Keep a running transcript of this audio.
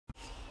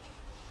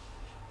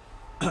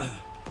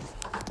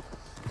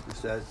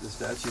the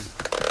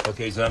statute.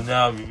 Okay, so I'm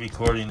now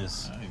recording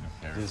this. I don't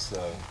care. This.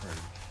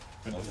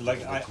 But Oh, like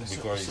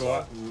recording's so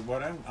on.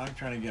 what I'm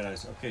trying to get at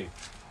is, okay,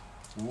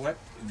 what,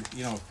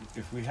 you know,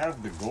 if we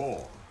have the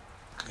goal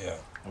Yeah.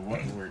 of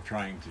what we're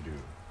trying to do,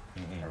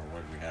 Mhm. or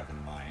what we have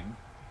in mind,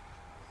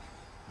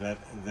 that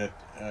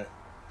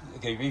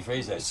Okay,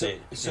 rephrase that. Say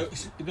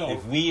no,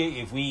 if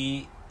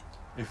we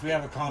if we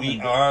have a common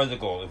we are the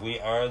goal. If we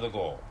are the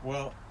goal.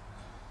 well,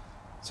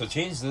 So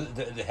change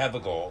the have a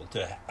goal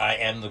to I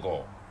am the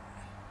goal.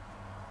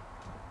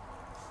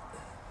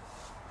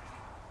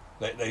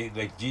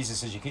 Like Jesus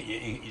says,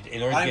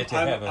 in order to get to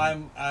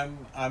heaven.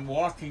 I'm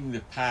walking the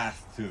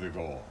path to the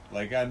goal.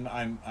 Like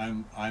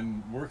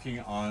I'm working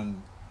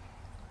on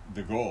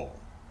the goal,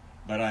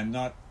 but I'm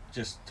not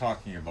just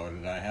talking about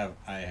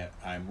it.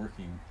 I'm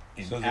working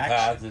in So the action.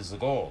 path is the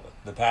goal.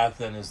 The path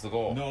then is the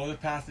goal. No, the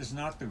path is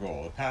not the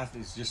goal. The path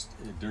is just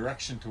a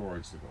direction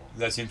towards the goal.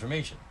 That's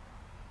information.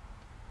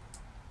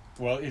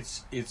 Well,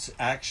 it's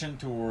action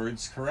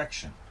towards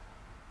correction.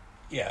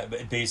 Yeah,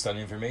 but based on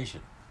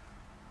information.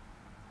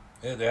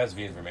 Yeah, there has to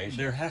be information.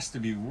 There has to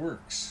be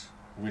works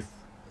with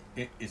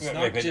it. It's Right,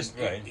 not but- just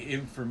right.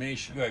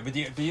 information. Right, but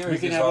the We earth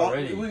can is have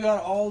already. we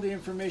got all the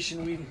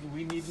information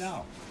we need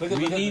now. Look at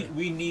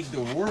We need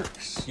the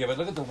works. Yeah, but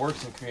look at the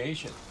works of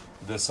creation.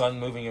 The sun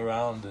moving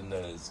around in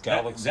the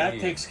galaxy. That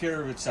takes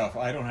care of itself.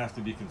 I don't have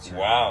to be concerned.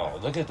 Wow,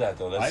 look at that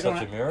though. I That's don't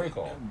such a ha-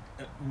 miracle.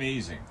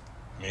 Amazing.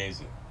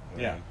 Amazing.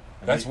 Yeah.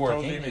 That's I mean,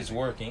 totally working. It's amazing.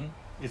 working.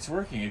 It's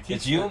working. It keeps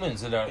It's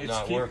humans that are It's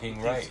not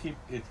working right.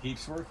 It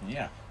keeps working.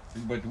 Yeah,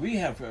 but we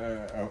have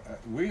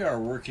we are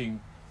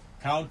working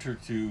counter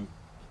to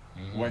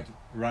what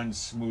runs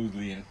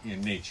smoothly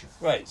in nature.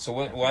 Right. So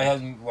why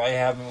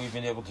haven't we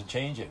been able to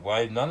change it?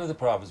 Why have none of the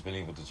prophets been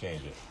able to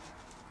change it?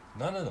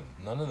 None of them.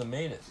 None of them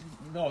made it.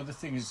 No, the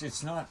thing is,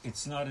 it's not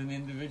an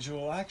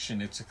individual action.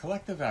 It's a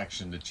collective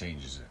action that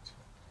changes it.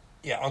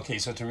 Yeah. Okay.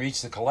 So to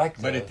reach the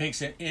collective, But it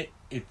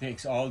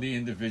takes all the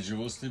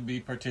individuals to be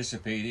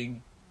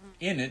participating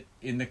in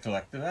the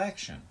collective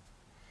action.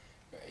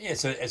 yeah.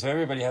 So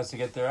everybody has to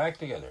get their act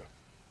together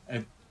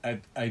and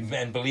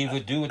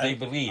believe do what they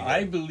believe.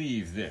 I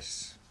believe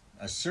this: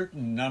 a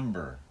certain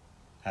number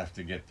have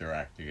to get their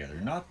act together,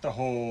 not the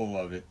whole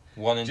of it.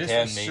 1 in Just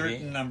 10 a maybe.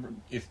 certain number,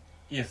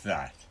 if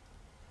that.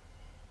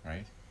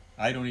 Right?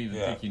 I don't even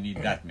Yeah. think you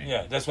need that many.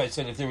 Yeah. That's why I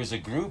said if there was a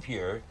group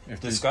here, If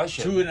there's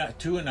discussion.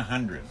 two and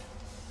 100,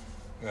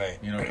 Right.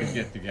 could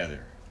get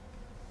together.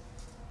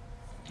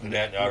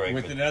 That all right.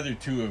 With but, another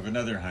 2 of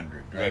another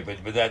 100, right? right.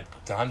 But that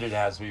 100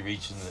 has to be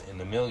reached in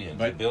the millions,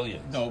 the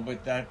billions. No,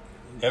 but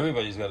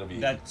Everybody's got to be.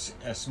 that's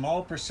a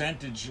small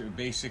percentage,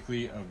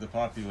 basically, of the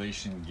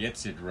population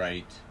gets it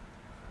right,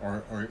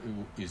 or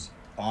is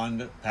on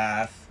the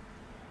path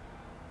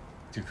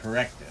to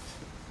correct it.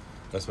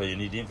 That's why you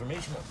need the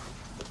information out.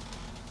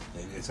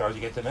 It's hard to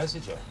get the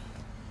message out.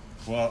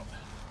 Well,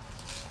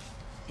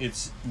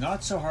 it's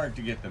not so hard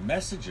to get the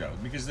message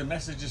out because the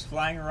message is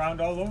flying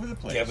around all over the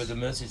place. Yeah, but the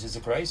message is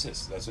a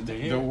crisis. That's what they're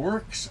the hearing.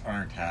 works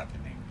aren't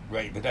happening.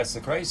 Right, but that's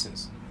the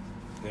crisis.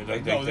 They're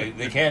like No,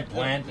 they can't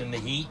plant in the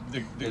heat.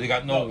 The- They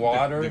got no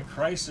water. The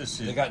crisis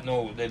is They got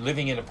no. They're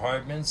living in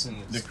apartments and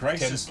the it's 10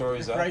 crisis.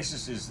 stories The up.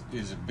 crisis is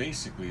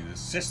basically the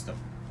system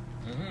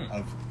Mhm.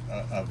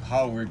 of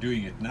how we're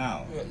doing it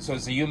now. So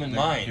it's the human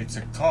mind. It's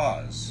a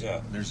cause. Yeah.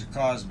 There's a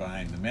cause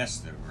behind the mess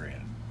that we're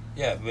in.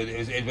 Yeah, but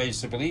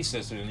it's a belief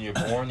system, and you're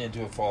born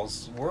into a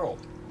false world,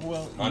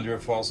 Well, under a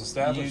false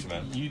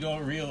establishment. You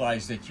don't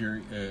realize that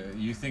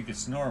you think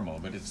it's normal,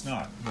 but it's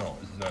not. No,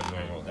 it's not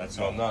normal. That's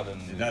well, all. not in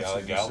the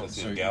That's-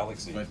 galaxy. so-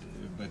 Galaxy.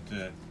 But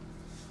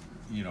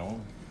you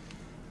know,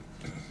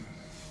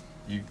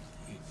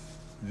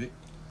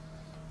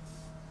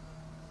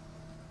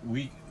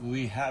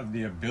 we have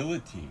the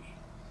ability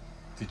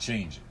to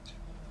change it.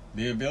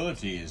 The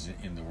ability is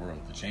in the world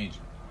to change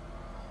it.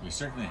 We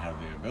certainly have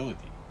the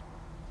ability.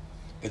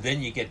 But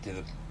then you get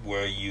to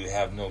where you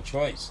have no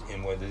choice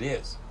in what it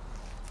is.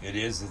 It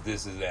is as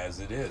this is as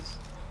it is.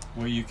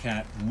 Well, you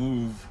can't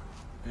move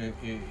if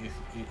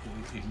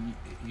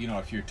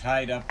if you're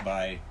tied up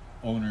by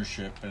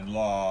ownership and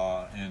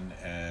law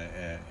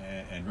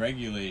and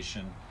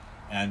regulation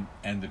and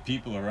the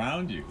people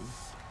around you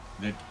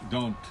that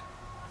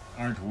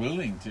aren't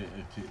willing to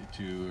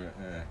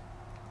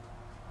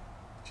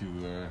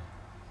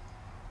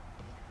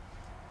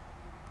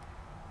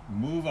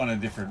move on a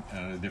different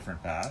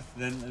path,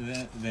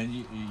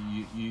 then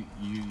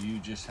you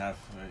just have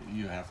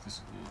to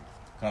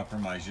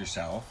compromise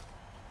yourself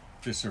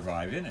to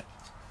survive in it.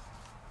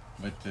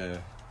 But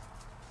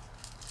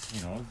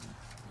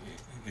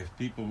if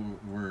people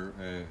were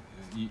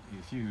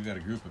if you got a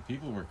group of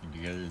people working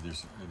together,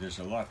 there's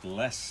a lot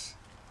less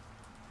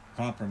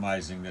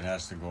compromising that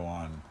has to go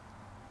on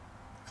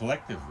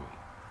collectively.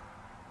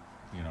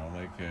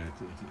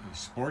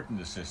 Sporting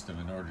the system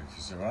in order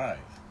to survive.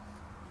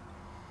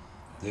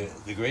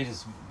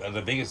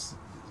 The biggest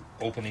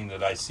opening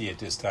that I see at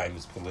this time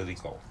is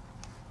political.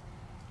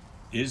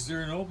 Is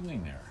there an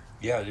opening there?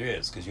 Yeah, there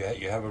is, because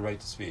you have a right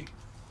to speak,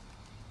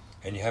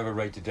 and you have a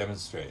right to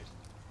demonstrate.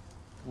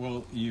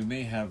 Well, you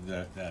may have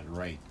that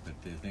right,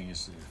 but the thing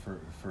is, for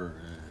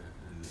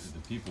the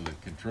people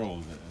that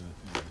control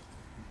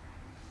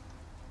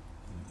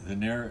the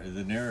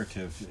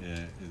narrative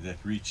that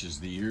reaches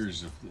the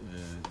ears of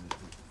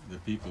the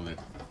people that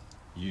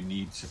you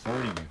need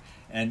supporting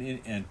you,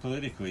 and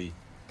politically,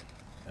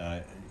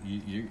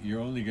 you're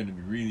only going to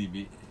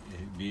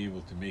be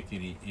able to make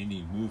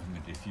any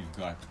movement if you've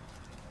got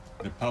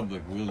the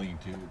public willing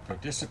to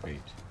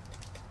participate.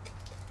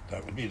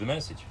 That would be the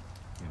message.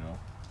 You know.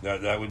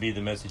 That would be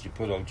the message you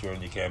put out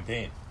during your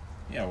campaign.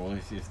 Yeah, well,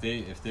 if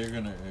they're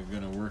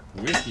gonna work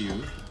with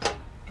you,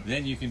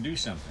 then you can do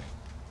something.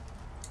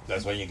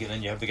 That's why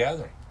then you have the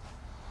gathering.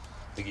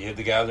 You have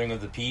the gathering of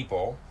the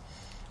people,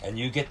 and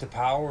you get the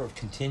power of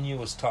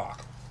continuous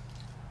talk.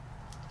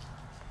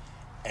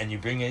 And you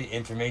bring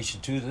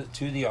information to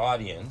the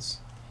audience,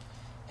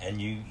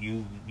 and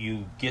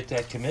you get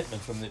that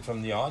commitment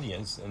from the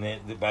audience,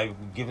 and by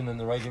giving them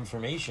the right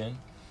information,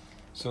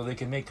 so they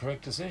can make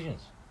correct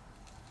decisions.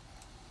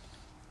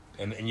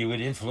 And you would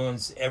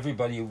influence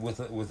everybody with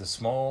a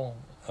small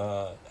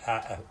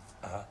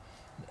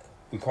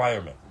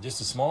requirement, just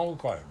a small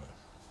requirement.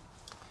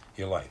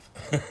 Your life.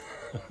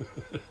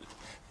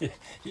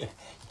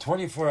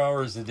 24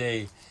 hours a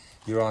day,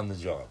 you're on the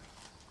job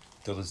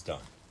till it's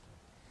done.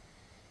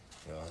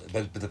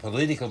 But the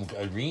political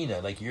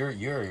arena, like you're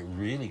a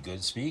really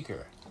good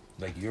speaker.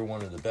 Like you're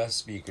one of the best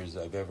speakers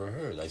I've ever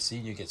heard. I've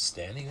seen you get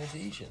standing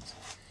ovations.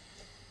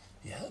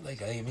 Yeah,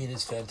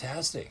 it's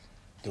fantastic.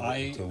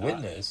 To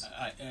witness.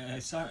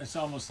 It's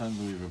almost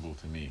unbelievable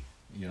to me,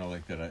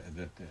 like that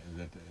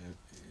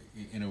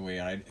in a way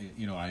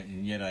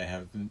and yet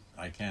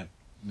I can't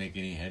make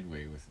any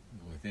headway with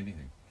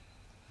anything.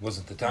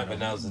 Wasn't the time, but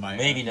now's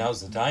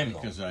the time,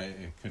 because I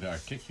could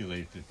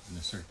articulate it in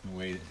a certain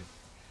way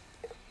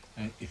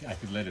that I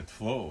could let it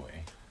flow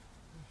away.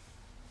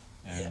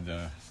 And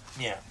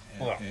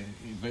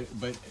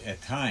but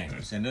at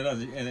times, and at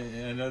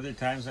other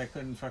times I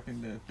couldn't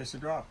fucking piss a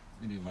drop.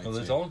 Well,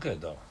 that's all good,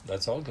 though.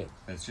 That's all good.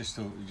 That's just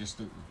the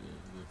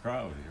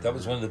crowd. That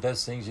was one of the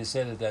best things you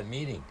said at that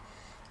meeting.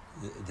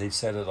 They've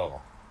said it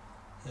all.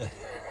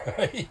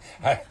 I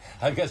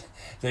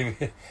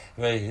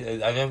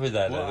remember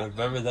that. Well, I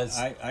remember that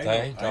time.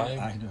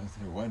 I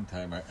know one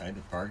time I had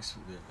the Parks,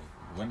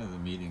 one of the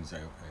meetings, it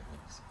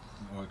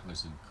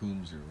was in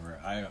Coombs or where,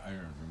 I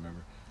don't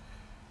remember.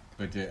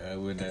 But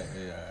when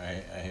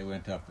I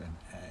went up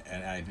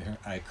and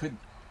I couldn't,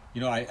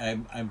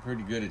 I'm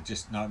pretty good at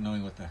just not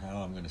knowing what the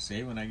hell I'm going to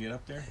say when I get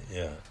up there.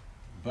 Yeah.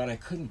 But I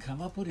couldn't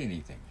come up with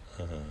anything.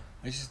 Uh-huh.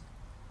 I just,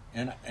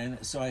 and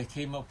so I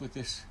came up with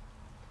this.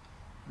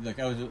 Like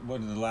I was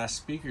one of the last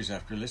speakers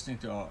after listening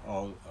to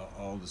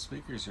all the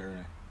speakers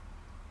there,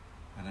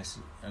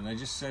 and I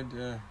just said,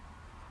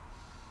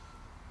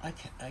 I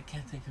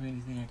can't think of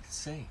anything I could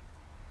say,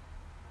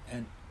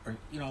 I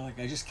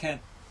just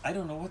can't. I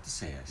don't know what to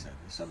say. I said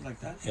something like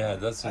that. Yeah,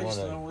 that's the I one.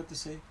 just don't know what to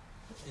say.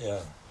 Yeah,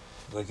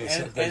 like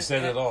they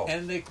said it all.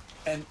 And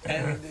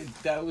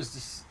that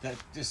was that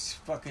just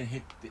fucking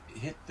hit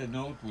the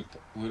note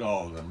with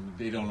all of them.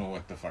 They don't know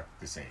what the fuck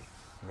to say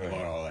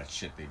about all that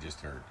shit they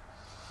just heard.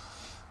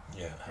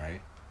 Yeah.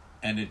 Right?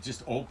 And it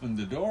just opened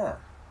the door.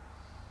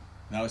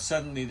 Now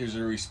suddenly there's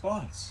a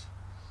response.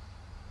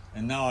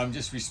 And now I'm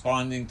just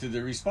responding to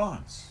the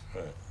response.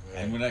 Right.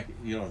 And when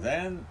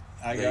then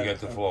I got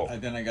the flow.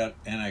 Then I got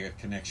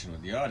connection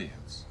with the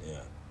audience.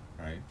 Yeah.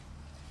 Right?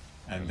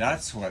 And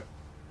that's where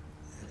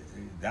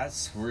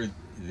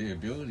the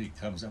ability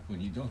comes up,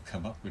 when you don't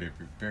come up with a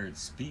prepared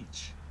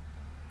speech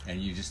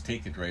and you just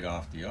take it right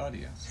off the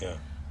audience. Yeah.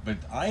 But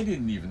I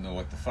didn't even know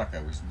what the fuck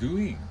I was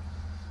doing.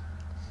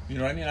 You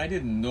know what I mean? I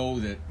didn't know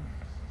that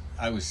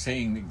I was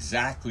saying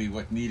exactly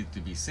what needed to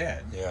be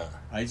said. Yeah.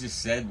 I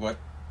just said what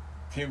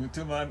came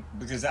to mind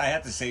because I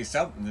had to say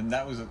something, and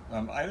that was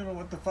I don't know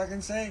what to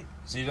fucking say.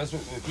 See, that's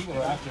what people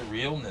are after,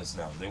 realness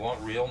now. They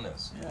want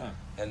realness. Yeah.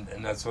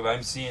 And that's what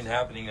I'm seeing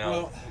happening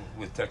now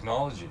with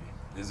technology.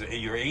 Is that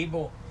you're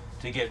able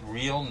to get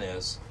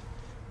realness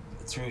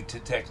through to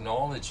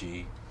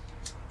technology.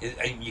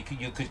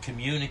 You could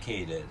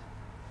communicate it,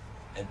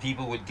 and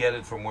people would get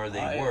it from where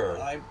they were.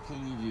 I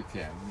believe you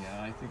can.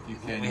 Yeah, I think you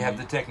can. We have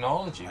the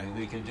technology.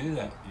 We can do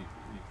that.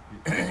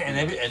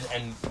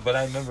 But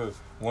I remember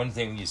one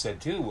thing you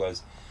said too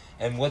was,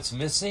 and what's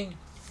missing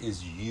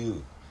is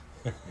you.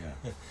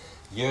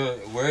 Yeah.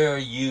 Where are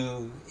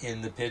you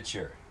in the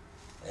picture?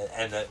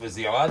 And that was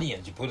the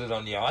audience. You put it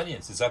on the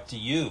audience. It's up to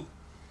you.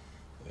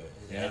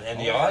 Yeah. And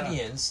the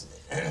audience,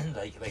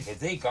 like if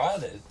they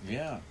got it,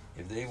 yeah.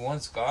 If they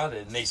once got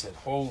it and they said,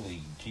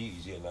 "Holy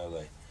jeez,"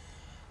 like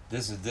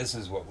this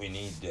is what we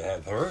need to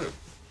have heard.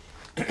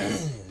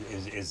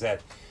 is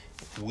that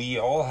we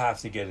all have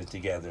to get it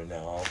together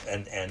now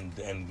and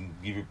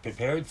be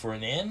prepared for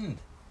an end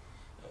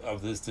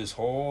of this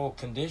whole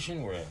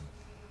condition we're in,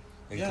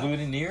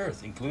 including the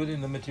earth,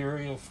 including the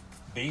material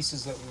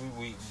basis that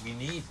we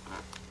need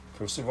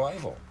for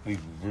survival.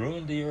 We've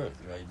ruined the earth,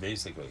 right?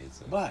 Basically,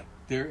 but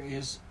there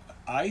is,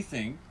 I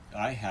think,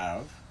 I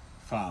have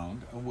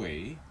found a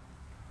way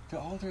to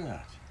alter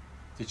that.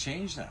 to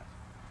change that,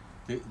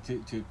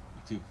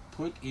 to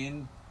put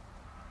in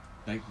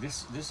like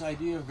this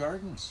idea of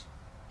gardens.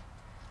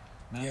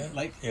 Man, Yeah,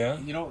 like yeah.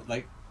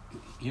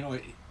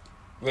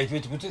 Right,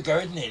 put the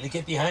garden in. They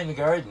get behind the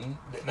garden.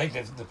 Like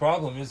the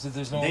problem is that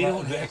there's no They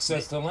don't have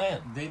access to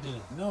land. They do.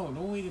 No,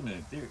 wait a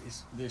minute.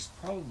 There's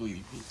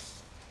probably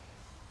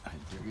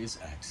there is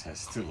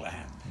access to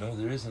land. No,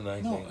 there isn't.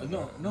 I think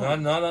no.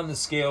 Not on the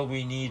scale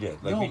we need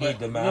it. Like we need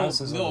the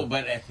masses. No,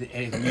 but if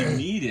we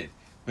need it.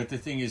 But the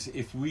thing is,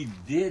 if we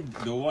did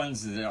the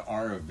ones that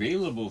are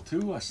available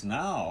to us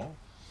now,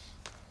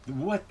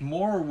 what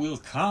more will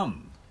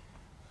come?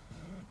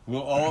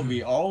 Will all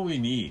be all we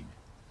need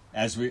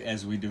as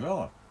we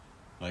develop.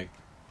 Like,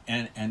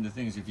 and the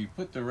thing is, if you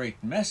put the right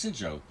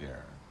message out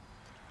there,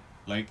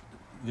 like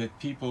that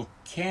people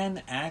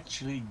can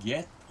actually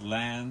get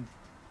land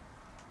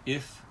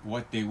if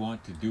what they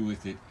want to do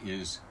with it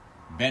is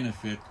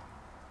benefit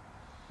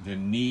the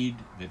need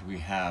that we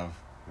have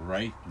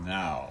right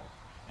now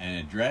and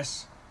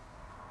address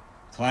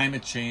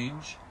climate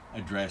change,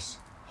 address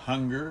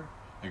hunger,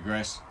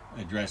 address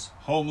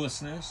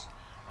homelessness,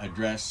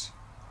 address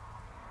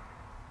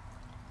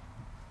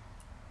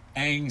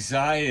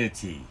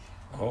anxiety.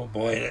 Oh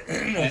boy,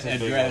 and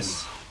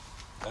address.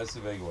 That's a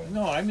big one.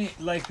 No, I mean,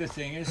 like the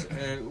thing is,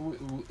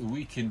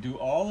 we can do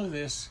all of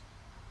this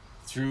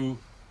through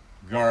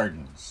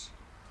gardens.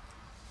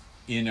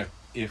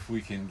 If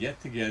we can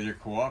get together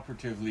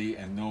cooperatively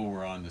and know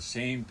we're on the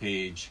same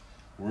page,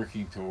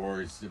 working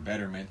towards the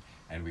betterment,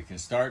 and we can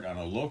start on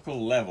a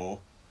local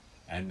level,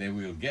 and then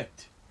we'll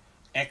get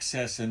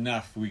excess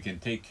enough we can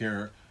take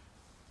care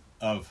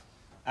of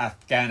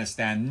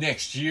Afghanistan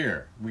next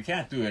year. We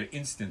can't do it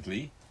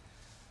instantly,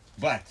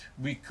 but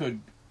we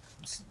could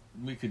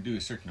do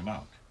a certain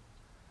amount.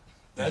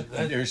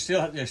 There's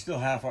still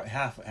half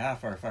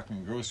our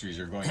fucking groceries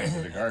are going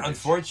into the garbage.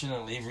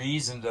 Unfortunately,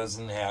 reason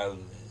doesn't have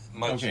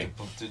much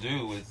to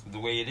do with the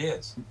way it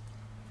is.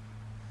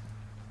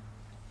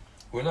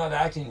 We're not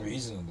acting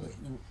reasonably.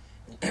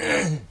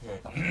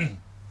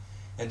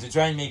 And to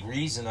try and make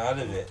reason out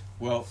of it.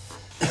 Well,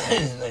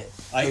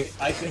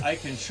 I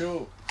can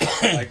show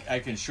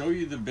I can show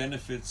you the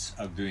benefits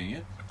of doing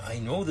it. I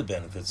know the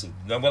benefits of.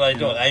 Well, I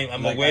don't.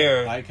 I'm like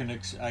aware. I can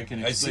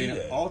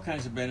explain all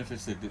kinds of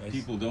benefits that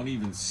people don't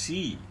even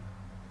see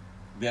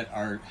that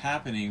are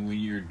happening when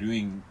you're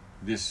doing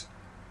this,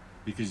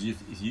 because you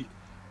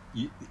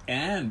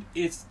and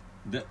it's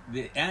the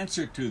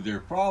answer to their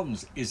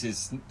problems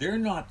is they're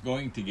not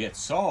going to get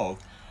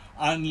solved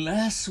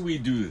unless we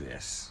do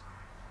this.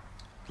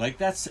 Like,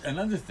 that's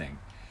another thing.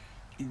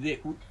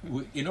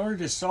 In order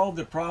to solve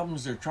the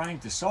problems they're trying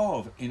to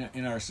solve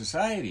in our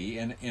society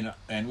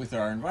and with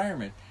our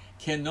environment,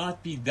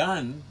 cannot be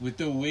done with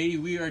the way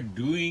we are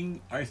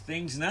doing our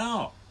things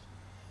now.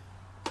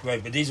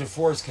 Right, but these are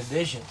forced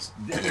conditions.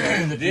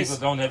 The people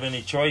don't have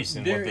any choice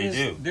in what they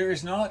do. There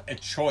is not a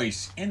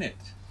choice in it.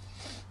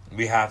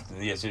 We have to.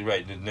 Yes, you're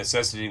right. The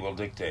necessity will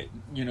dictate.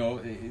 You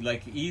know,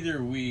 like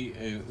either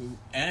we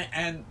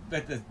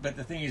but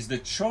the thing is, the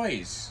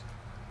choice,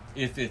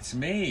 if it's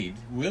made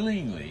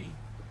willingly,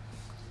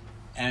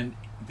 and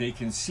they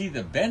can see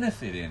the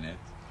benefit in it,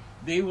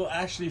 they will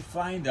actually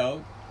find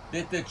out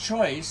that the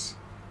choice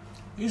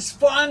is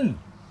fun.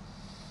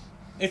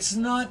 It's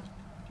not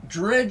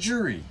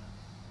drudgery.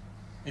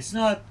 It's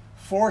not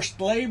forced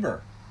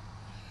labor.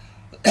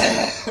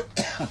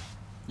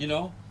 You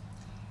know,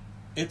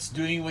 it's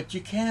doing what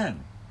you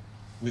can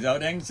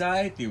without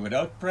anxiety,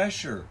 without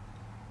pressure.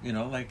 You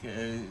know, like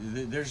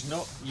there's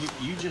no,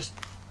 you just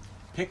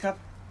pick up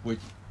what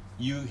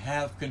you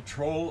have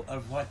control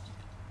of, what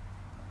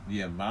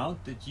the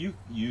amount that you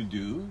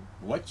do,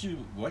 what you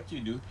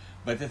do.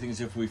 But the thing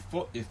is, if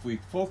we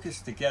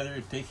focus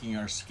together, taking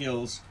our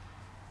skills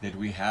that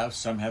we have,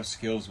 some have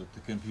skills with the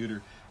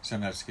computer,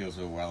 some have skills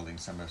with welding,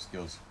 some have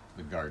skills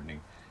with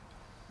gardening.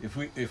 If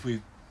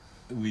we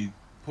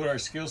put our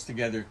skills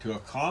together to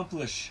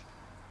accomplish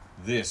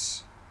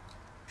this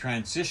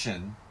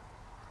transition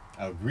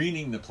of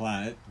greening the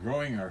planet,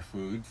 growing our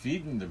food,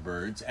 feeding the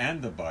birds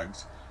and the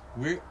bugs,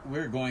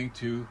 we're going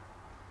to,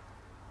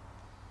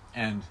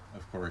 and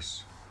of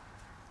course,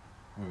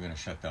 we're going to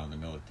shut down the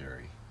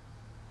military,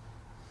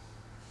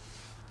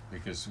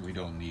 because we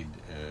don't need.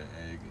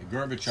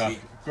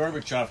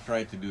 Gorbachev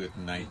tried to do it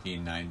in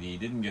 1990. He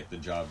didn't get the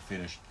job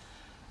finished,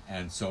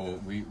 and so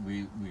we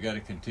got to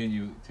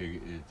continue to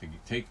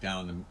take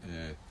down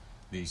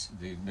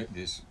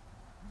this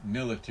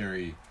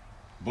military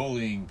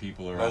bullying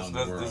people around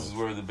the world. This is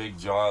where the big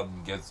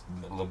job gets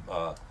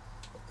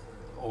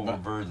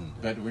overburdened.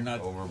 But we're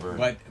not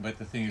overburdened. But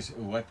the thing is,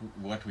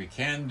 what we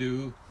can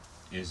do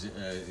is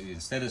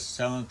instead of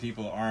selling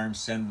people arms,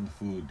 send them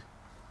food.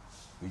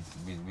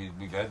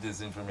 We got this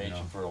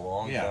information for a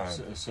long time.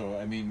 Yeah, so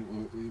I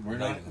mean,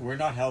 we're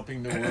not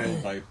helping the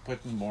world by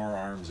putting more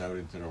arms out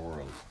into the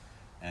world,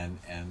 and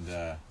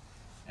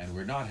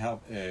we're not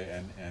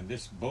and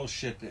this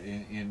bullshit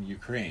in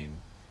Ukraine,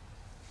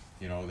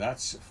 you know,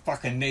 that's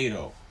fucking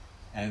NATO,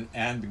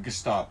 and the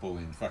Gestapo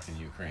in fucking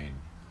Ukraine.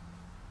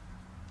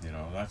 You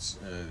know, that's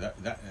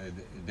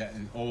the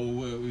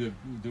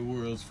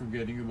world's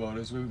forgetting about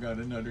us. We've got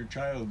another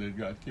child that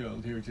got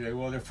killed here today.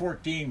 Well,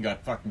 14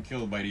 got fucking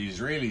killed by the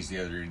Israelis the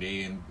other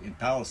day in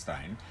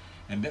Palestine,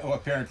 and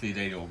apparently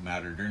they don't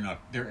matter.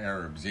 They're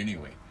Arabs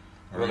anyway,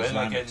 or Well, they're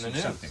not Islamics getting the or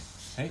news. something.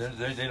 Hey?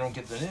 They don't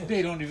get the news.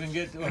 They don't even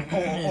get.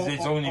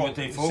 It's only what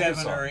they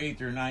focus 7 or on.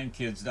 8 or 9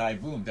 kids die.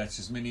 Boom. That's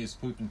as many as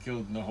Putin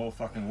killed in the whole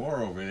fucking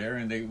war over there,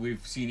 and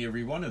we've seen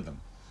every one of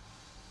them.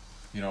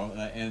 You know,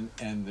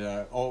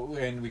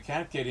 and we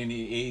can't get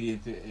any aid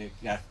into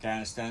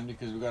Afghanistan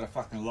because we've got a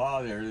fucking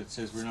law there that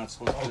says we're not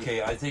supposed to.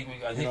 Okay, I think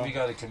we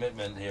got a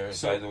commitment here.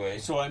 By the way,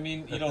 So I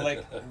mean, you know,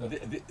 like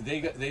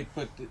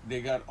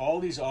they got all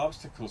these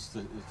obstacles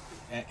to,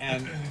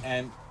 and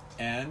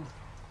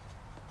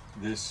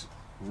this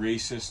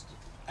racist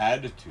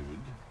attitude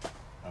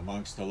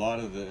amongst a lot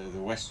of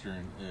the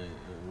Western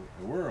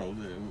world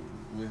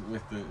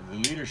with the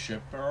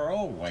leadership are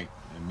all white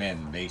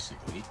men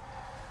basically.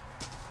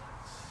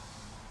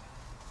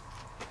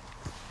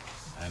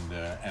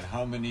 And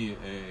how many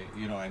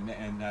you know and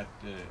that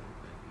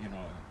you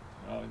know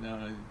oh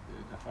no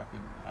the fucking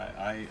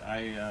I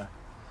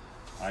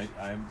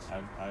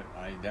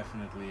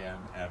definitely am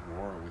at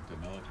war with the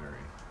military.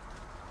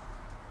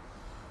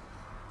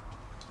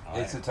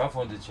 it's a tough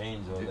one to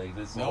change though. Like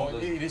this. No, all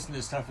this, it isn't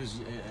as tough as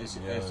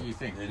you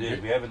think. It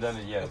is. We haven't done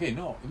it yet. Okay,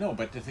 no,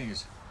 but the thing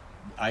is,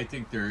 I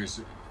think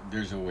there's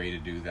a way to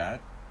do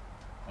that.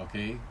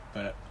 Okay,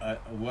 but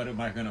what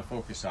am I going to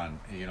focus on?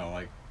 You know,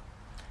 like.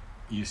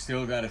 You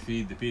still got to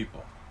feed the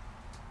people,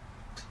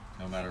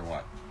 no matter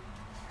what.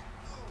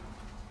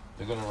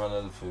 They're going to run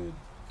out of food.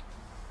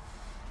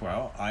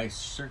 Well, I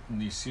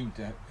certainly seem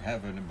to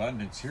have an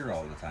abundance here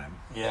all the time.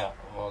 Yeah,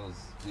 well,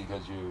 it's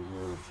because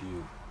you're a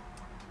few.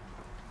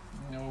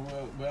 You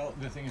know, well,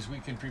 the thing is, we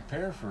can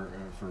prepare for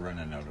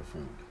running out of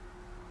food.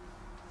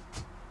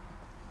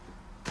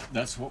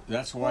 That's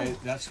why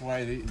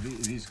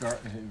these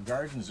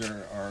gardens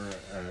are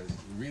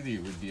really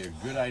would be a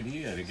good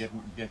idea to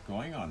get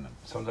going on them.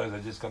 Sometimes I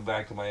just come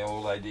back to my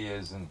old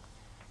ideas and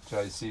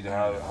try to see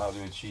how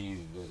to achieve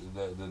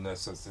the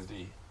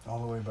necessity. All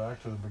the way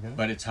back to the beginning.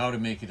 But it's how to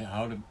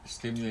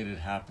stimulate it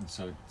happen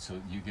so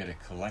you get a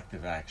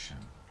collective action.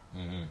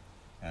 Mm-hmm.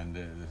 And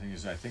the thing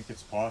is, I think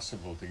it's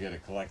possible to get a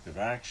collective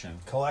action.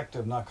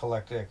 Collective, not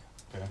collectic.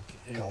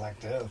 Okay.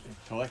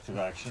 Collective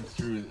Action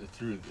through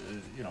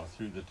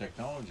the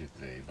technology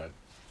today, but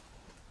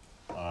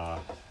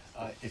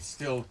it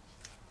still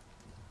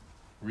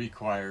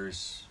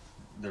requires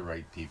the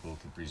right people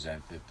to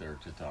present it or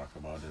to talk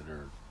about it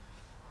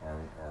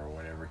or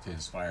whatever to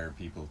inspire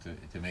people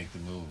to make the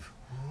move.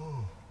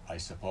 I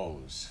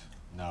suppose.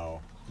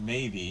 Now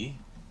maybe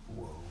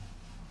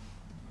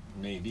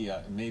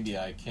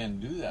I can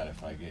do that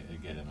if I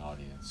get an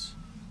audience.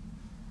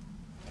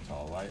 That's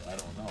all. I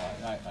don't know.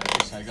 I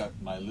guess I got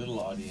my little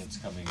audience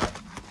coming up.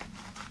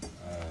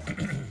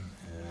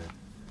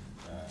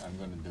 I'm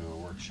going to do a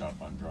workshop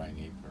on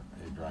drying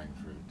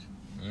fruit.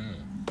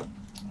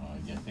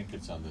 I think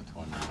it's on the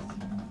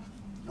 20th.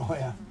 Oh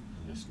yeah.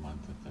 This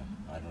month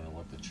I don't know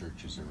what the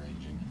church is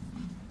arranging,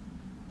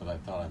 but I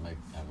thought I might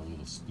have a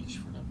little speech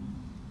for them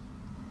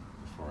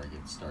before I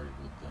get started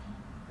with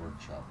the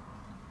workshop.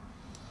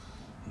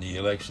 The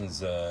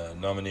elections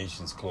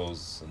nominations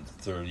close on the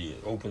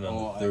 30th. Open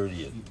on the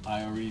 30th.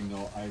 I already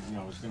know. I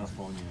was going to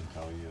phone you and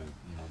tell you,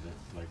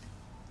 that like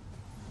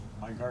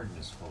my garden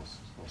is full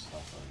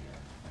stuff out here,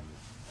 and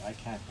I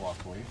can't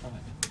walk away from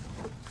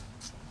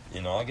it.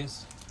 In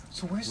August?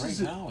 So where's right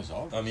now is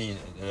August. I mean,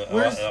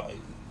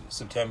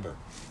 September.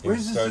 It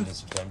Where's this started in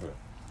September.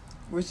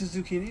 Where's the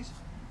zucchinis?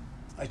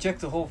 I checked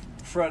the whole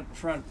front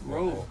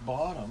row.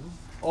 Bottom.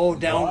 Oh,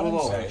 down bottom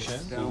below.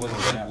 section. Down What-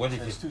 below. what if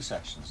There's it- 2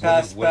 sections.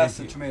 Past what if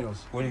the you- tomatoes.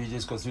 What if you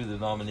just go through the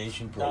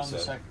nomination Down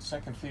process? the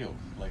second field,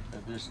 like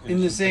there's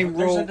In the same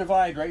there's row. a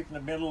divide right in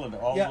the middle of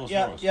all those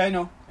rows. Yeah, I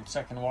know. It's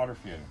second water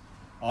field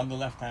on the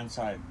left-hand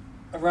side.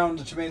 Around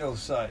the tomato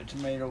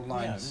Yeah,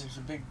 lines. there's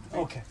a big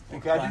Okay.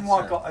 big I didn't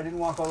walk. plants I didn't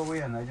walk all the way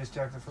in. I just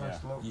checked the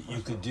first Yeah. low. You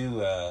first could row.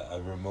 do a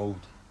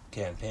remote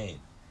campaign.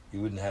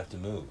 You wouldn't have to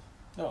move.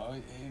 No,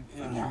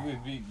 it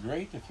would be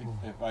great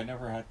if I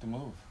never had to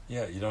move.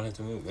 Yeah, you don't have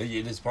to move.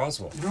 It is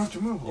possible. You don't have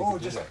to move. You Oh,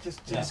 could do just that. just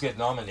You just get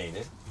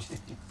nominated,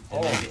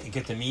 and then you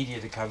get the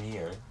media to come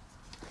here,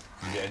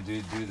 and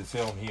do the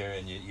film here,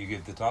 and you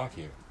give the talk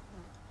here,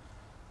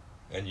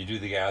 and you do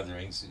the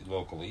gatherings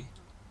locally.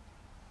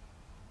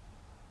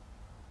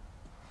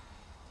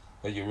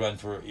 But you run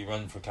for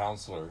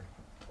councillor,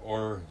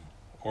 or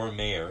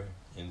mayor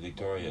in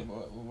Victoria.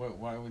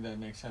 Why would that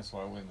make sense?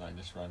 Why wouldn't I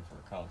just run for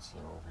a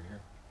councillor over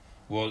here?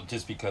 Well,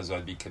 just because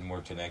I'd be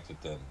more connected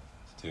then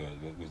to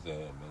it with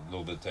a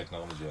little bit of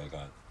technology I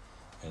got,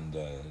 and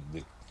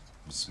the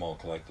small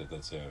collective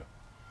that's there,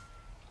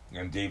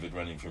 and David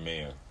running for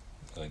mayor,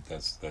 like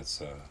that's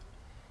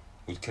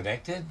with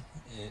connected,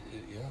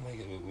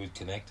 with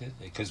connected,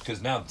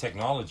 because now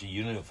technology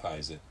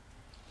unifies it,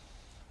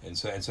 and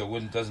so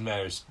it doesn't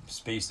matter.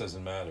 Space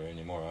doesn't matter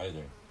anymore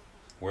either.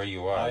 Where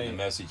you are, the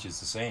message is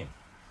the same.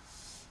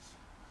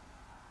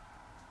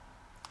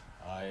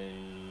 I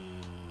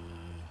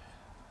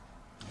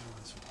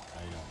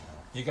don't know.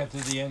 You got to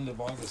the end of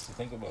August to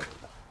think about it.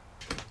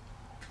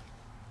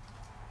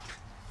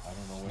 I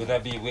don't know. Would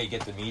that be a way to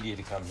get the media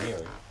to come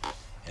here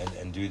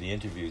and do the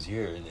interviews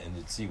here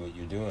and see what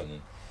you're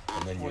doing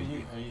and then Well,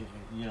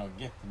 you know,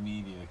 get the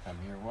media to come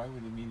here. Why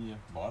would the media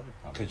bother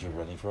coming? because you're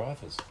running for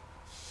office.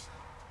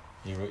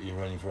 You're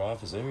running for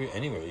office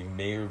anywhere, even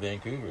mayor of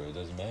Vancouver. It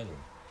doesn't matter.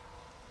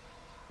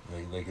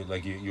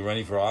 Like you're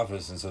running for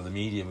office, and so the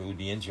media would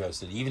be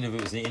interested, even if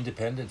it was the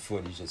independent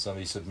footage that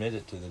somebody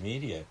submitted to the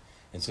media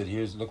and said,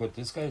 look what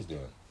this guy's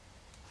doing.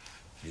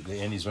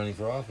 And he's running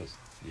for office.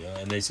 Yeah,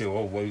 and they say,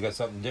 well, we got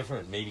something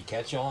different. Maybe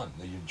catch on.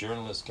 Your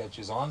journalist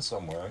catches on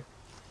somewhere,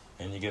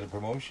 and you get a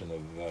promotion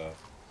of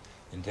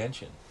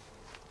intention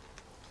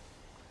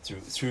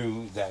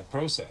through that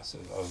process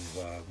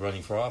of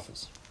running for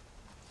office.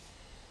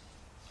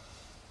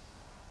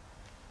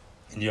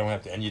 And you don't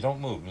have to, and you don't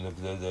move.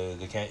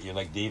 The can't. You're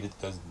like David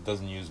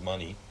doesn't use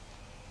money,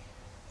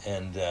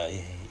 and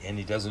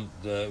he doesn't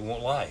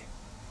won't lie,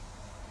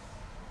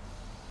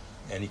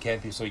 and he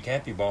can't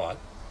be bought.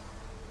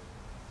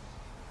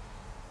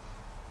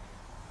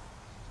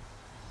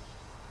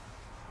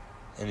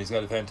 And he's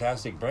got a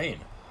fantastic brain.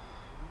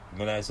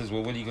 When I says,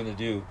 well, what are you going to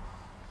do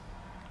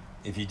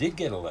if you did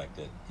get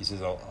elected? He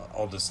says,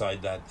 I'll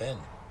decide that then.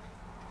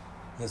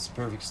 That's the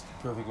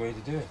perfect way to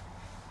do it.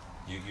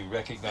 You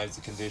recognize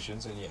the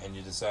conditions and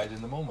you decide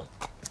in the moment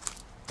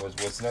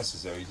what's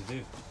necessary to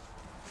do.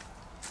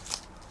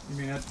 You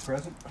mean at the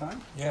present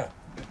time? Yeah,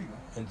 There you go.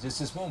 and just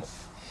this moment.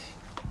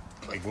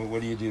 Like,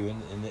 what do you do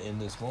in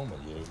this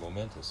moment? You're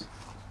momentous.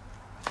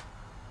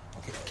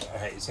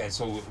 Okay, and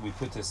so we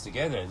put this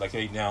together. Like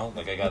right now,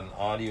 like I got an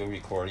audio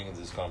recording of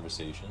this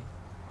conversation,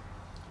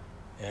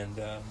 and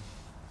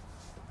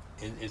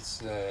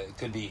it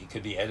could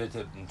be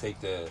edited and take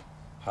the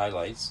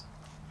highlights.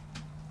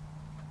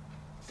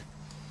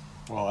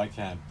 Well, I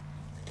can't.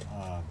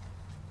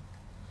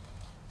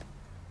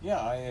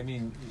 Yeah, I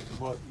mean,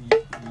 well,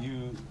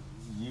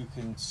 you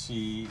can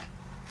see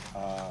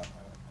a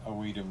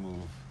way to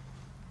move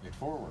it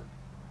forward.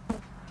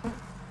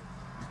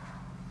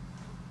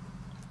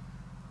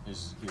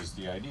 Is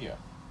the idea,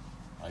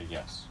 I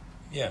guess.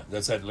 Yeah,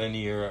 that's that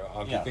linear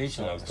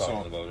occupation I was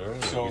talking about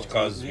earlier, So which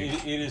causes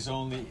it is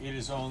only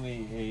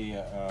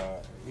a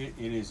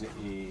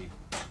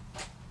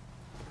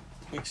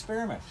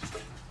experiment.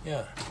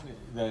 Yeah.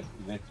 That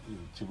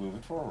to move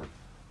it forward,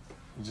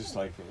 just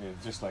like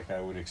I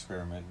would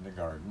experiment in the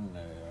garden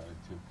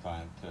to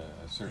plant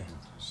a certain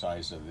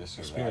size of this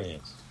or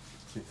Experience.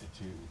 that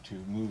to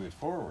move it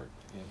forward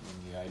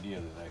in the idea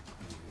that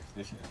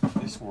if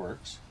this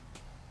works,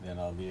 then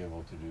I'll be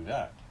able to do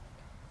that.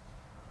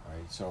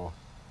 Right. So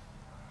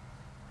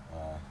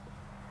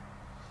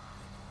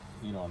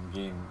and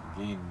gain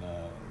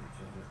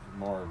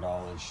more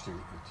knowledge to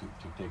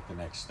take the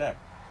next step,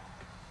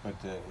 but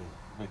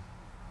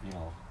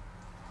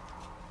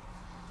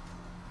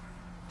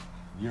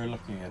you're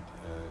looking at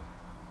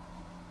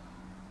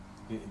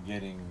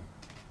getting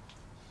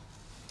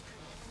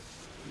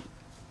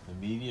the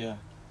media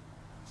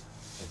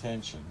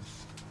attention.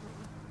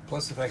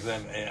 Plus the fact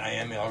that I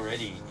am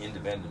already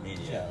independent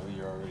media. Yeah, well,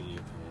 you're already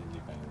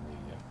independent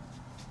media.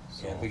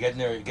 So, Yeah, but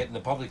getting the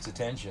public's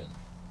attention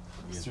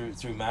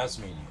through mass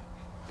media.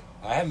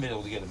 I haven't been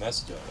able to get a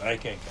message out. I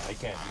can't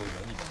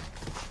move anything.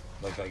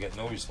 Like I get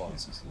no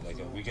responses. Like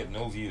we get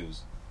no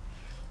views,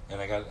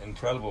 and I got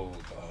incredible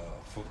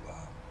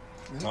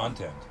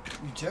content.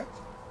 You checked?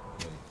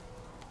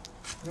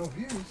 No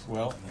views.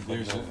 well,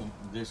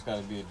 there's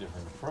got to be a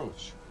different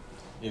approach.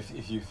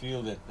 If you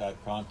feel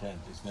that content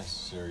is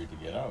necessary to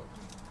get out,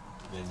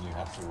 then you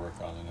have to work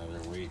on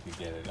another way to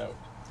get it out,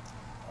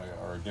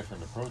 or a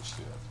different approach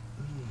to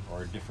it,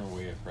 or a different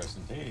way of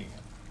presenting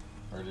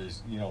it. Or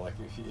there's like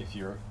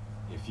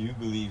if you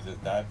believe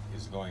that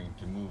is going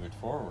to move it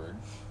forward,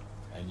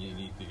 and you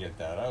need to get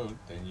that out,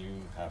 then you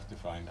have to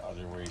find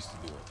other ways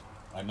to do it.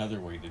 Another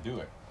way to do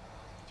it,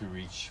 to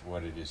reach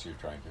what it is you're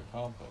trying to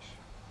accomplish,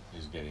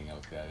 is getting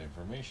out that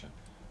information.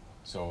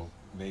 So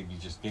maybe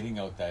just getting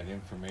out that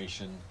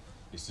information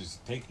is to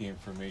take the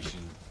information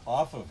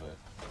off of it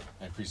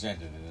and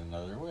present it in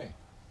another way.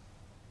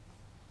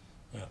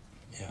 Yeah.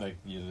 Like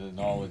you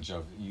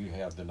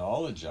have the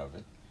knowledge of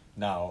it.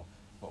 Now,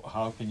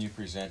 how can you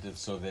present it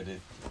so that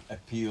it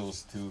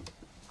appeals to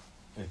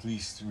at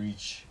least to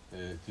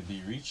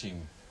be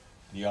reaching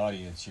the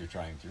audience you're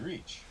trying to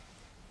reach,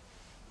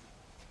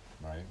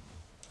 right?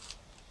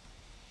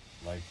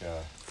 Like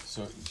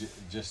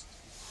just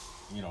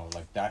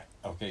like that.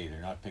 Okay,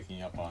 they're not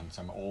picking up on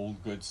some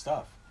old good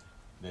stuff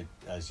that,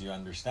 as you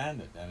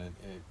understand it, and it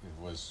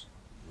was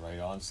right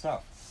on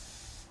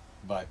stuff.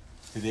 But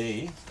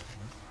today,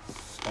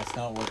 that's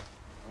not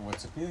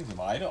what's appealing to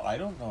them. I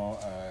don't know.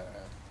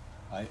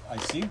 I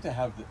seem to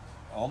have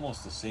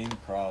almost the same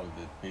crowd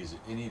that pays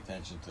any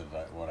attention to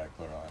what I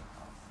put on.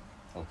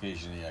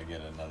 Occasionally I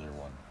get another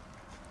one.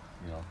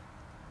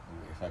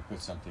 If I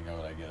put something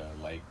out, I get a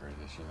like or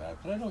this or that.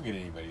 But I don't get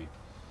anybody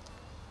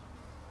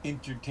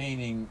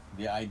entertaining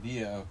the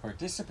idea of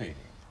participating.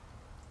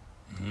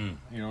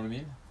 You know what I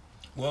mean?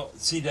 Well,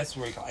 see, that's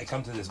where I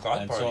come to this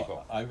God And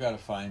particle. so I've got to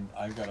find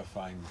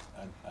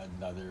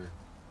another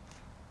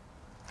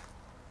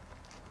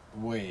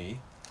way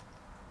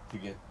to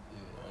get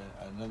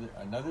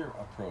another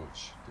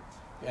approach,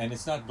 and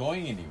it's not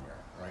going anywhere,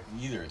 right?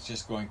 Either it's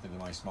just going to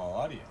my small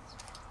audience,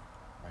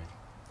 right?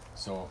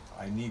 So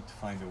I need to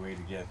find a way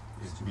to get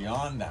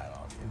beyond that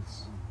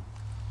audience,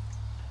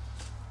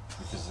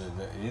 because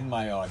in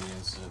my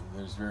audience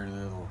there's very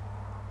little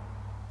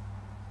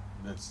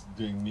that's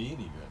doing me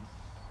any good.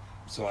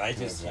 So I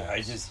just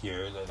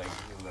hear that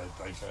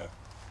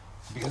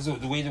because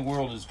of the way the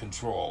world is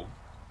controlled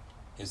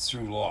is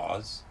through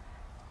laws,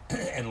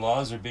 and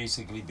laws are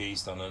basically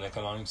based on an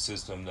economic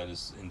system that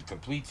is in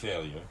complete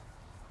failure,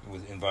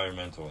 with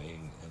environmentally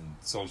and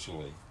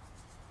socially.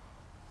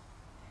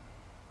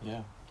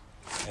 Yeah.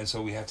 And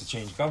so we have to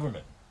change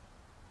government.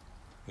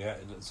 Yeah.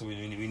 So we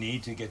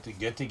need to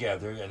get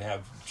together and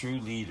have true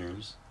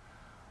leaders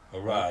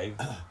arrive.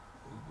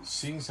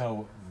 Seeing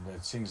how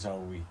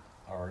we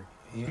are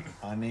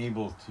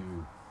unable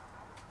to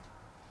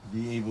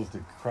be able to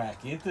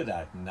crack into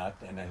that nut,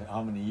 and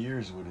how many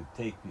years would it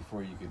take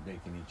before you could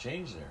make any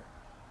change there?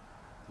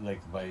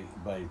 Like by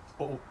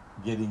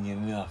getting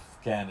enough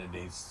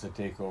candidates to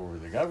take over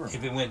the government.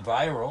 If it went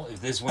viral, if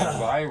this went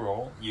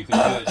viral, you could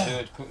do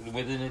it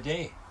within a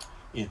day.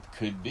 It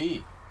could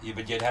be. Yeah,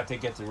 but you'd have to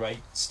get the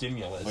right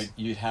stimulus. But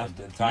you'd have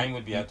the time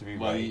would have to be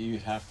well, right.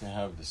 you'd have to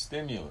have the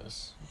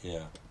stimulus.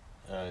 Yeah.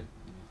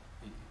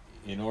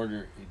 In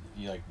order,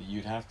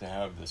 you'd have to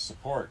have the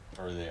support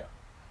or the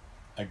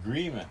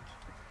agreement.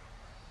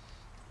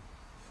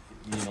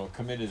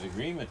 Committed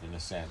agreement in a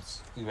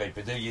sense. Right,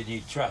 but then you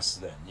need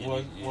trust. Then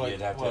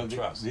you'd have to have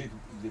trust. The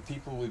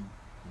people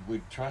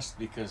would trust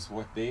because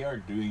what they are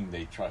doing,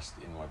 they trust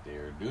in what they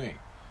are doing,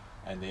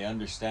 and they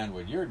understand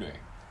what you're doing.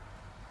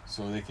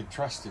 So they can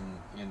trust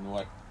in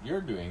what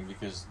you're doing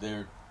because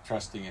they're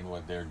trusting in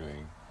what they're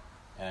doing,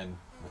 and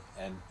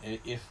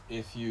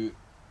if you,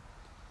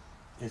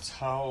 it's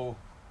how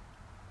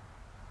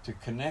to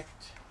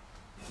connect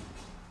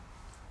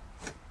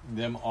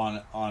them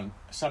on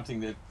something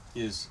that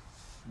is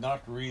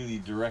not really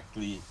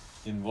directly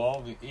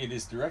involving. It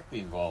is directly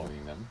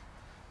involving them,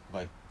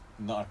 but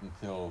not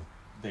until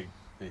they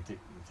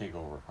take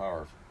over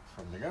power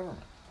from the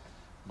government.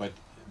 But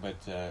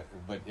I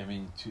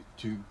mean,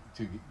 to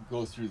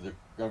go through the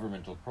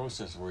governmental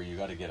process where you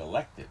got to get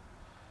elected,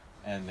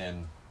 and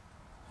then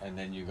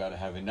you got to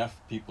have enough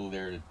people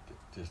there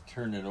to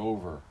turn it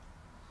over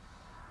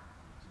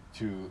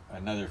to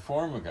another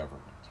form of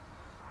government.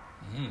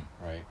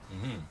 Mm-hmm. Right.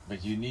 Mm-hmm.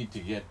 But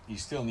you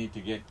still need to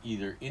get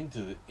either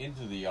into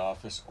the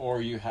office,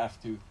 or you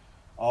have to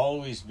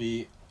always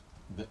be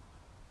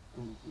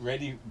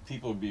ready.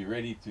 People be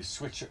ready to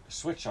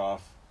switch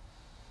off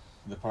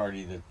the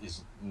party that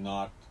is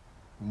not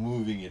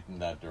moving it in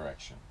that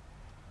direction.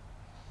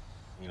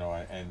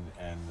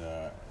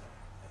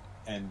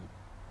 And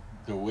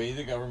the way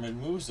the government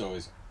moves, though,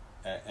 is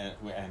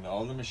and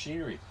all the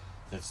machinery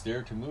that's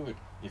there to move it,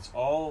 it's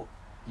all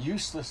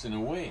useless in a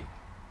way.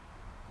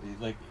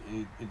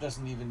 It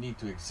doesn't even need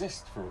to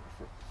exist for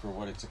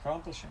what it's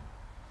accomplishing.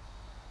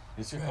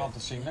 It's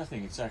accomplishing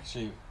nothing. It's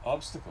actually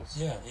obstacles.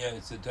 Yeah,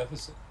 it's a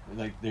deficit.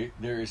 Like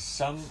there is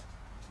some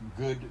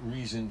good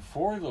reason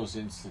for those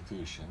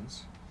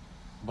institutions,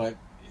 but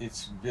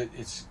it's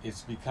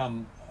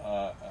become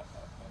a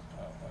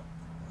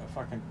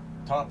fucking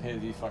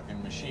top-heavy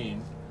fucking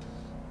machine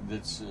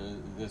that's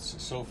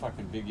so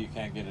fucking big you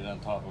can't get it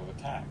on top of a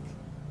tack.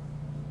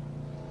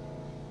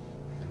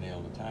 To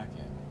nail the tack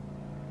in.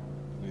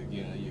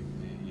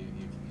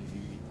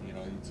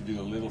 To do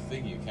a little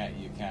thing, you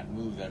can't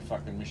move that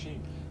fucking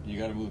machine. You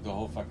got to move the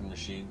whole fucking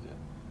machine.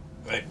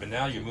 Right, but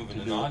now you're moving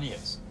an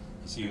audience.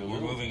 You see,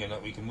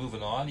 we can move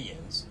an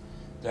audience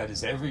that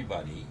is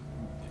everybody,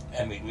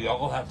 and we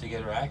all have to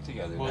get our act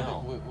together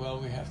now. Well,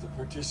 we have to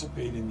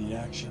participate in the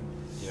action.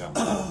 Yeah,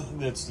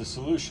 that's the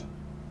solution.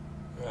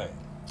 Right.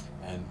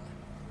 And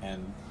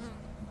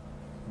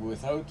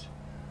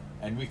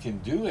we can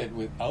do it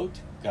without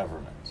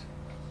government.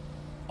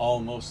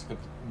 Almost,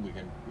 we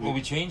can.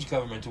 We change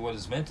government to what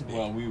it's meant to be.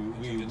 Well,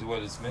 to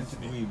what it's meant to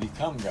be. We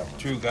become government.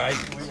 True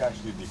guidance. We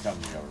actually become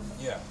the government.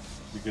 Yeah.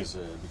 Because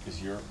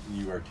you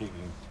are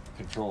taking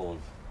control of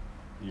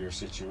your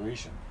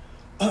situation.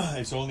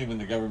 It's only when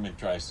the government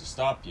tries to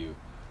stop you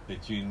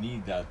that you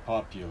need that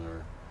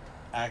popular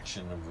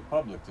action of the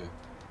public to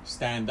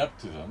stand up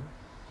to them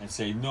and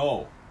say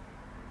no.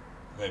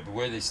 Right, but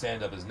where they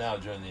stand up is now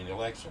during the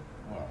election.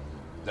 Well,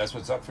 that's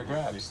what's up for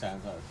grabs. They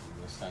stand up.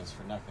 It stands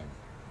for nothing.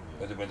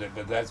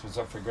 But that's what's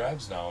up for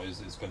grabs now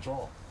is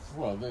control.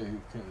 Well,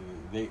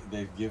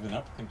 they've given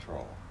up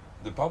control.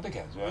 The public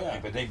has, right? Yeah.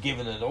 But they've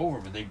given it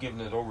over. But they've given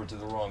it over to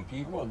the wrong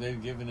people. Well,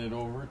 they've given it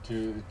over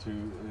to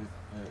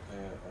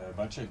a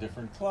bunch of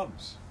different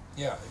clubs.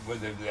 Yeah,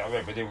 but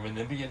they were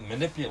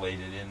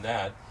manipulated in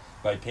that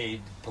by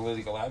paid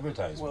political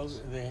advertisements. Well,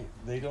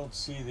 they don't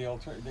see the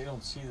alternative. They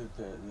don't see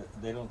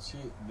that they don't see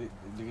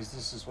because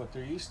this is what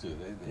they're used to.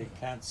 They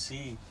can't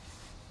see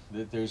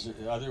that there's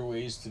other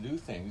ways to do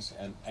things,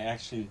 and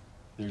actually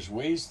there's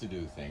ways to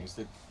do things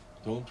that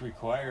don't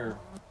require,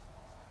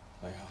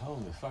 like,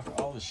 holy fuck,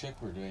 all the shit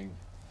we're doing.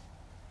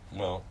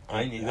 Well,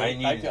 I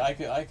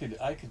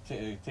could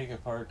take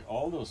apart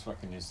all those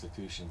fucking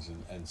institutions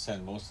and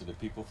send most of the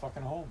people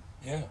fucking home.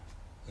 Yeah,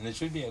 and they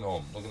should be at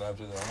home looking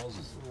after their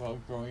houses. Well,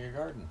 growing a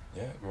garden.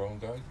 Yeah, growing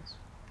gardens.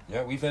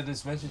 Yeah, we've had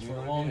this message You for know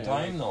a what I long mean?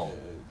 time now.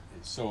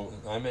 So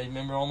I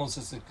remember almost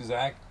this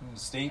exact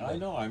statement. I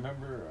know. I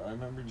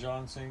remember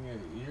John saying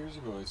years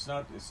ago. It's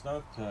not.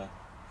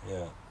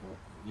 Yeah.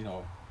 You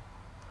know,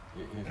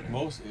 if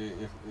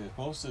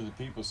most of the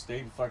people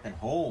stayed fucking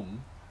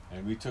home,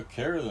 and we took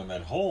care of them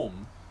at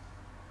home,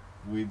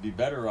 we'd be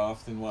better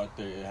off than what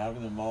they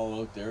having them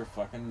all out there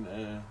fucking.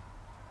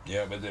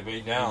 Yeah, but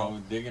right now, you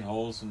know, digging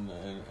holes and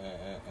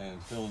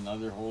filling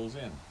other holes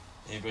in.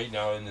 Right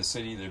now in the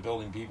city, they're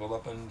building people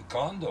up in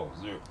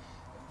condos. They're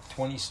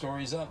 20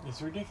 stories up.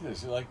 It's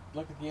ridiculous. Like,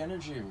 look at the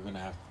energy we're going to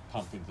have to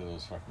pump into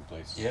those fucking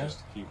places just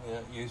to keep. Yeah,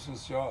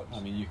 useless jobs. I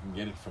mean, you can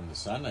get it from the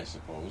sun, I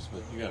suppose,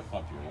 but you got to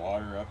pump your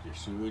water up, your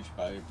sewage,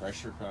 by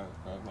pressure.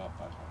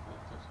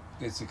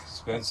 It's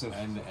expensive.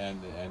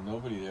 And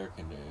nobody there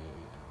can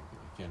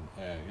you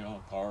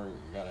know, power.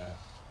 You got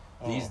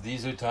to.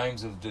 These are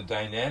times of the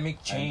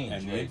dynamic change.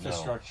 And the right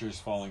infrastructure is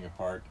falling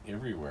apart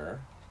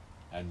everywhere,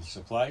 and the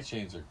supply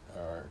chains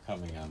are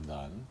coming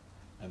undone,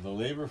 and the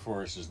labor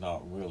force is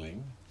not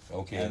willing.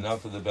 Okay, and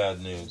enough of the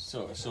bad news.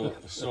 So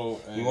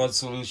We want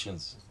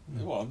solutions.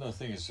 Well, the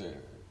thing is,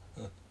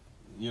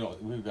 you know,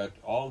 we've got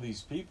all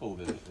these people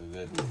that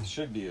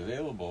should be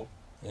available.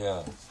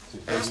 Yeah.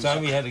 It's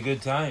time we had a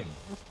good time.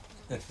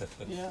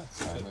 Yeah, it's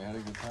time we had a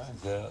good time.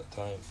 Yeah,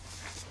 time.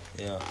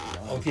 Yeah.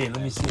 You know, Okay,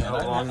 let me see and how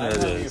I'm long that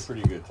having is. a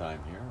pretty good time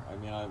here. I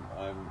mean,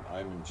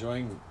 I'm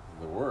enjoying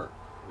the work.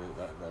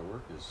 That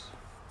work is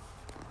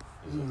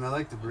I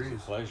like the a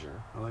breeze.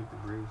 pleasure. I like the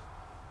breeze.